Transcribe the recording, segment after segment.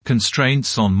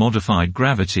Constraints on Modified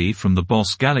Gravity from the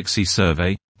BOSS Galaxy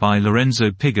Survey, by Lorenzo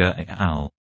Piga et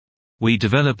al. We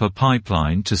develop a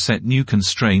pipeline to set new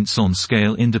constraints on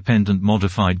scale-independent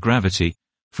modified gravity,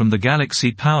 from the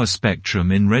galaxy power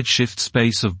spectrum in redshift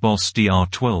space of BOSS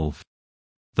DR12.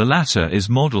 The latter is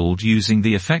modeled using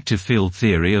the effective field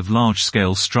theory of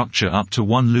large-scale structure up to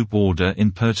one-loop order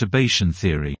in perturbation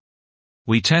theory.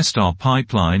 We test our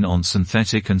pipeline on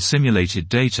synthetic and simulated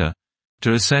data,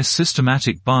 to assess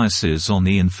systematic biases on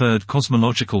the inferred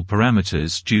cosmological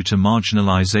parameters due to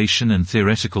marginalization and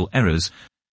theoretical errors,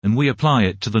 and we apply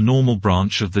it to the normal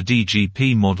branch of the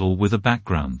DGP model with a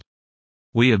background.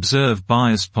 We observe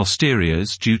biased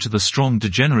posteriors due to the strong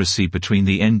degeneracy between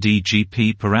the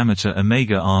NDGP parameter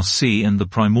omega-RC and the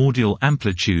primordial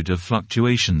amplitude of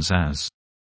fluctuations as.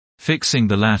 Fixing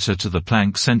the latter to the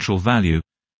Planck central value,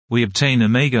 we obtain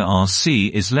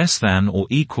omega-RC is less than or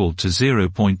equal to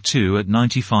 0.2 at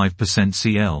 95%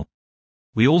 CL.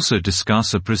 We also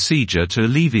discuss a procedure to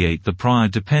alleviate the prior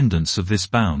dependence of this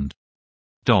bound.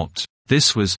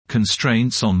 This was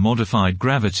Constraints on Modified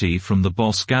Gravity from the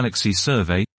BOSS Galaxy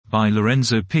Survey, by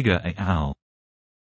Lorenzo Piga et al.